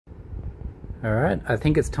Alright, I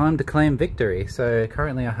think it's time to claim victory. So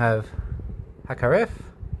currently I have HackRF,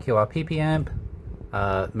 QRPP amp,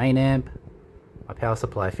 main amp, my power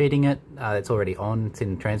supply feeding it. It's already on, it's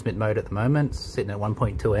in transmit mode at the moment, sitting at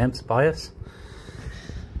 1.2 amps bias.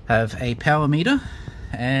 Have a power meter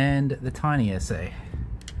and the tiny SA.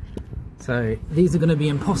 So these are going to be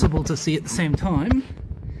impossible to see at the same time,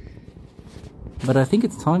 but I think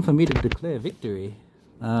it's time for me to declare victory.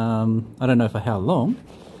 I don't know for how long.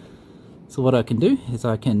 So what I can do is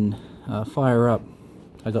I can fire up,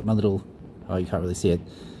 I got my little, oh you can't really see it,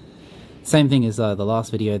 same thing as the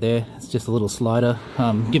last video there. It's just a little slider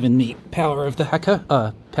giving me power of the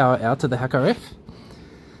power out to the HackRF.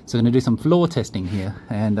 So I'm going to do some floor testing here,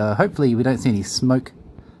 and hopefully we don't see any smoke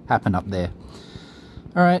happen up there.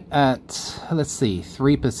 Alright, at, let's see,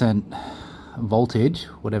 3% voltage,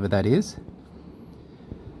 whatever that is,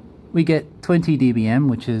 we get 20 dBm,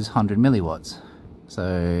 which is 100 milliwatts.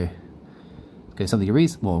 So go something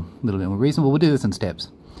reasonable, a little bit more reasonable. We'll do this in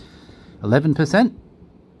steps. 11%,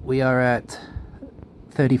 we are at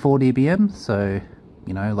 34 dBm, so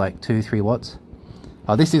you know, like 2-3 watts.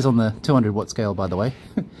 Oh, this is on the 200 watt scale, by the way.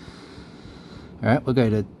 Alright, we'll go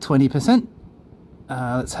to 20%.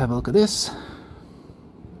 Let's have a look at this.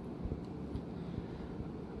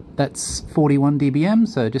 That's 41 dBm,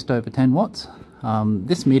 so just over 10 watts.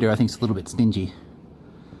 This meter I think is a little bit stingy.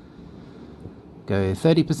 Go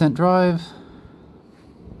 30% drive.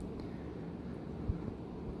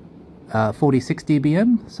 46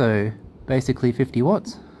 dBm, so basically 50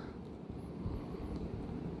 watts.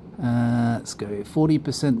 Let's go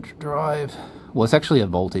 40% drive. Well, it's actually a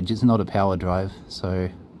voltage, it's not a power drive, so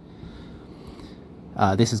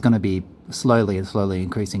this is going to be slowly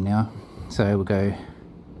increasing now. So we'll go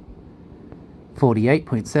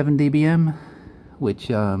 48.7 dBm, which,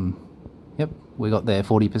 yep, we got there,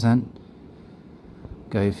 40%.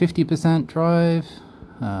 Go 50% drive,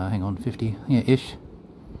 hang on, 50, yeah, ish.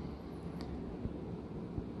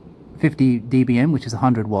 50 dBm, which is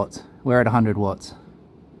 100 watts. We're at 100 watts.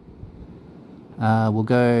 We'll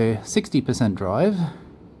go 60% drive.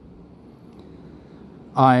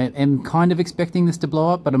 I am kind of expecting this to blow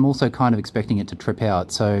up, but I'm also kind of expecting it to trip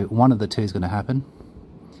out, so one of the two is going to happen.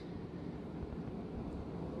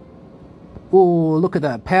 Oh, look at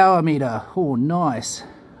that power meter. Oh, nice.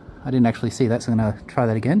 I didn't actually see that, so I'm going to try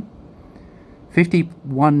that again.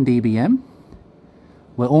 51 dBm.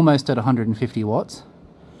 We're almost at 150 watts.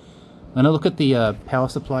 I'm going to look at the power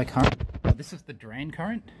supply current. Oh, this is the drain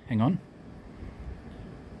current. Hang on.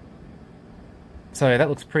 So that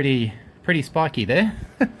looks pretty spiky there.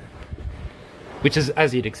 Which is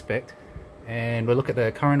as you'd expect. And we'll look at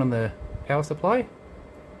the current on the power supply.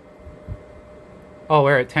 Oh,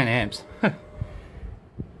 we're at 10 amps.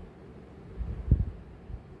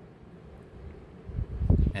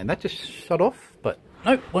 And that just shut off, but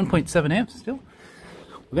nope, 1.7 amps still.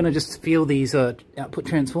 We're going to just feel these output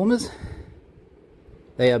transformers.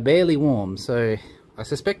 They are barely warm, so I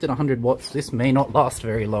suspect at 100 watts this may not last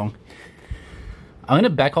very long. I'm going to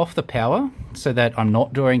back off the power so that I'm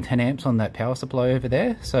not drawing 10 amps on that power supply over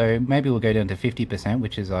there. So maybe we'll go down to 50%,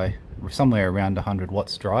 which is somewhere around 100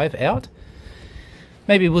 watts drive out.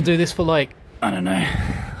 Maybe we'll do this for like, I don't know,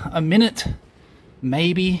 a minute,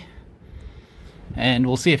 maybe. And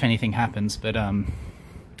we'll see if anything happens, but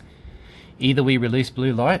either we release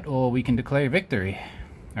blue light or we can declare victory.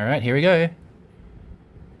 Alright, here we go.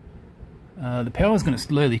 The power's going to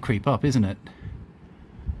slowly creep up, isn't it?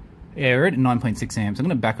 Yeah, we're at 9.6 amps. I'm going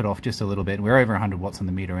to back it off just a little bit. We're over 100 watts on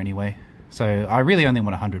the meter anyway. So I really only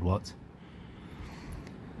want 100 watts.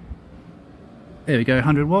 There we go,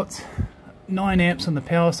 100 watts. 9 amps on the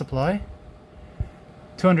power supply.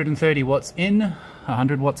 230 watts in,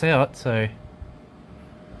 100 watts out, so...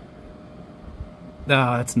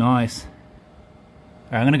 Ah, that's nice.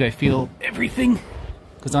 Alright, I'm going to go feel everything,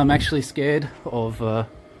 because I'm actually scared of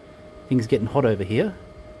things getting hot over here.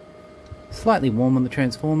 Slightly warm on the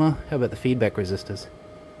transformer. How about the feedback resistors?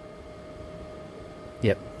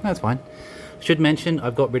 Yep, that's fine. Should mention,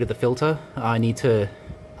 I've got rid of the filter. I need to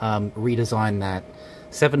redesign that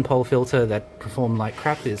 7-pole filter that performed like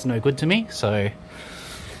crap. Is no good to me, so I'm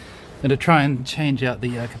going to try and change out the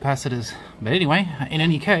capacitors. But anyway, in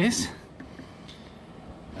any case...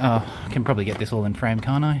 I can probably get this all in frame,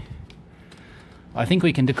 can't I? I think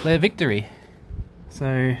we can declare victory.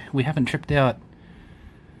 So we haven't tripped out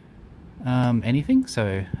anything,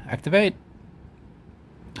 so activate.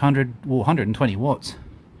 120 watts.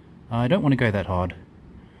 I don't want to go that hard.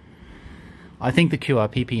 I think the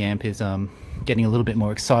QRPP amp is getting a little bit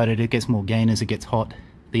more excited. It gets more gain as it gets hot.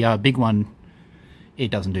 The big one, it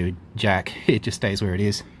doesn't do jack. It just stays where it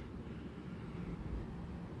is.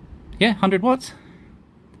 Yeah, 100 watts?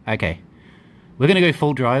 Okay. We're going to go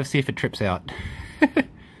full drive, see if it trips out.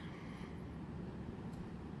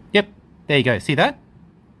 Yep, there you go. See that?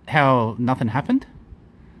 How nothing happened?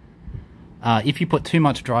 If you put too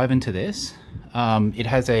much drive into this, it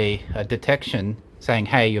has a detection saying,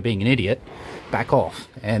 hey, you're being an idiot, back off.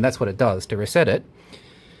 And that's what it does. To reset it,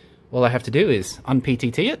 all I have to do is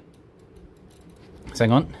un-PTT it. So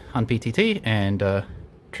hang on, un-PTT, and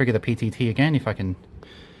trigger the PTT again if I can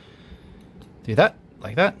do that,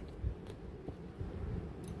 like that.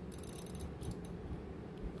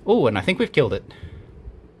 Oh, and I think we've killed it.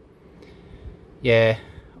 Yeah,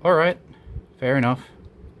 alright, fair enough.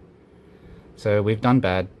 So we've done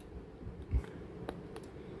bad.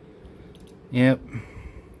 Yep,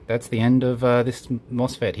 that's the end of this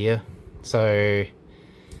MOSFET here. So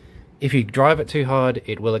if you drive it too hard,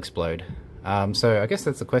 it will explode. So I guess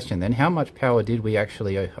that's the question then. How much power did we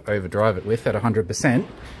actually overdrive it with at 100%?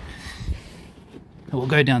 We'll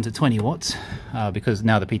go down to 20 watts because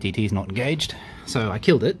now the PTT is not engaged. So I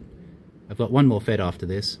killed it. I've got one more FET after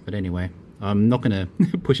this, but anyway, I'm not going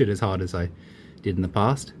to push it as hard as I did in the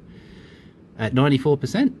past. At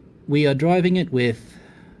 94%, we are driving it with,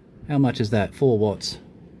 how much is that? 4 watts.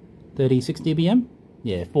 36 dBm?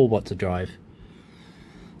 Yeah, 4 watts of drive.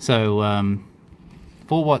 So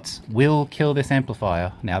 4 watts will kill this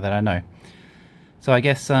amplifier, now that I know. So I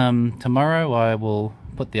guess tomorrow I will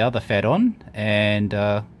put the other FET on and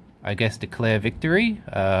I guess declare victory.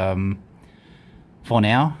 For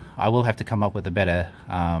now, I will have to come up with a better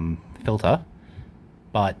filter,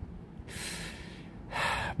 but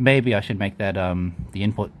maybe I should make that the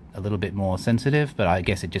input a little bit more sensitive, but I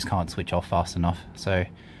guess it just can't switch off fast enough. So I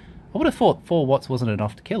would have thought 4 watts wasn't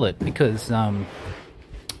enough to kill it, because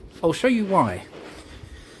I'll show you why.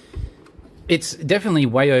 It's definitely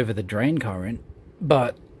way over the drain current,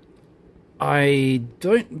 but I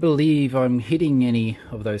don't believe I'm hitting any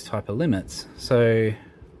of those type of limits. So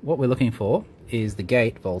what we're looking for is the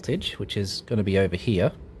gate voltage, which is going to be over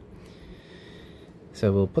here.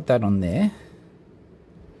 So we'll put that on there,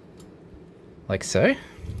 like so.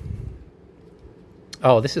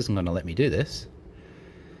 Oh, this isn't going to let me do this.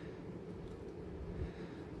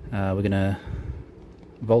 We're going to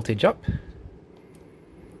voltage up.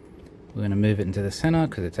 We're going to move it into the center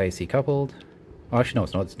because it's AC coupled. Oh, actually no,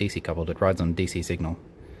 it's not, it's DC coupled. It rides on DC signal.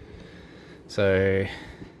 So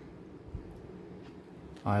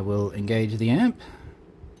I will engage the amp.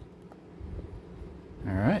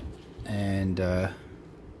 Alright, and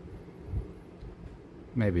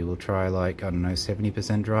maybe we'll try like, I don't know,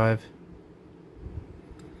 70% drive.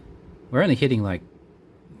 We're only hitting like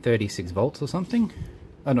 36 volts or something.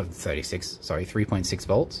 Oh, not 36, sorry, 3.6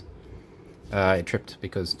 volts. It tripped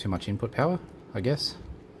because too much input power, I guess.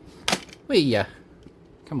 Whee!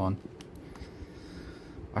 Come on.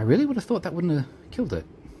 I really would have thought that wouldn't have killed it.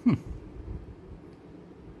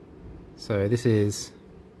 So this is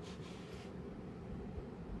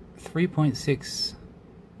 3.6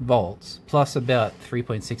 volts plus about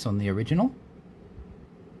 3.6 on the original.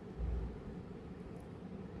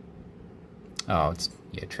 Oh, it's,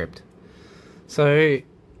 yeah, tripped. So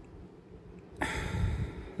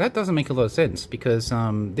that doesn't make a lot of sense, because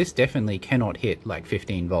this definitely cannot hit like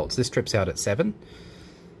 15 volts. This trips out at 7,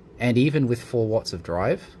 and even with 4 watts of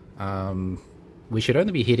drive, we should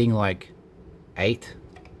only be hitting like 8,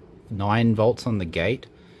 9 volts on the gate,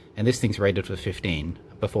 and this thing's rated for 15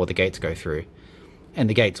 before the gates go through, and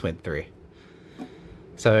the gates went through.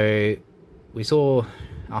 So we saw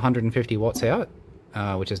 150 watts out,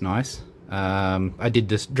 which is nice. I did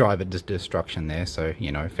just drive it to destruction there, so,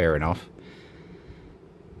 you know, fair enough.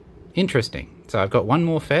 Interesting. So I've got one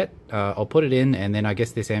more FET. I'll put it in, and then I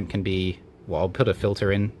guess this amp can be, well, I'll put a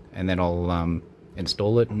filter in, and then I'll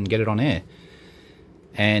install it and get it on air.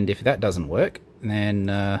 And if that doesn't work, then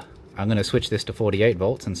I'm going to switch this to 48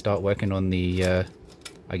 volts and start working on the,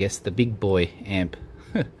 I guess, the big boy amp.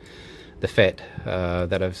 The FET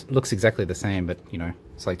that looks exactly the same, but, you know,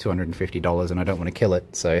 it's like $250 and I don't want to kill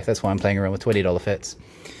it, so that's why I'm playing around with $20 FETs.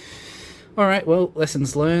 Alright, well,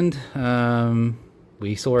 lessons learned.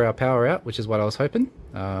 We saw our power out, which is what I was hoping.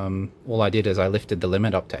 All I did is I lifted the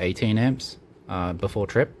limit up to 18 amps before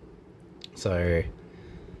trip. So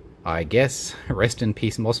I guess rest in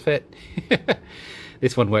peace MOSFET.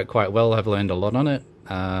 This one worked quite well. I've learned a lot on it.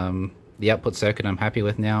 The output circuit I'm happy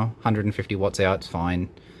with now. 150 watts out, it's fine.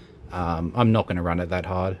 I'm not going to run it that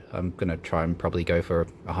hard. I'm going to try and probably go for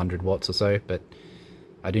 100 watts or so, but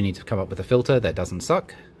I do need to come up with a filter that doesn't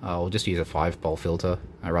suck. I'll just use a 5-pole filter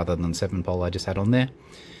rather than 7-pole I just had on there,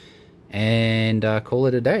 and call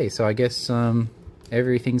it a day. So I guess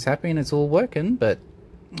everything's happy and it's all working, but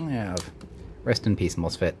yeah, Rest in peace,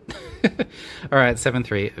 MOSFET. Alright,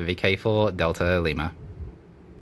 73 VK4 Delta Lima.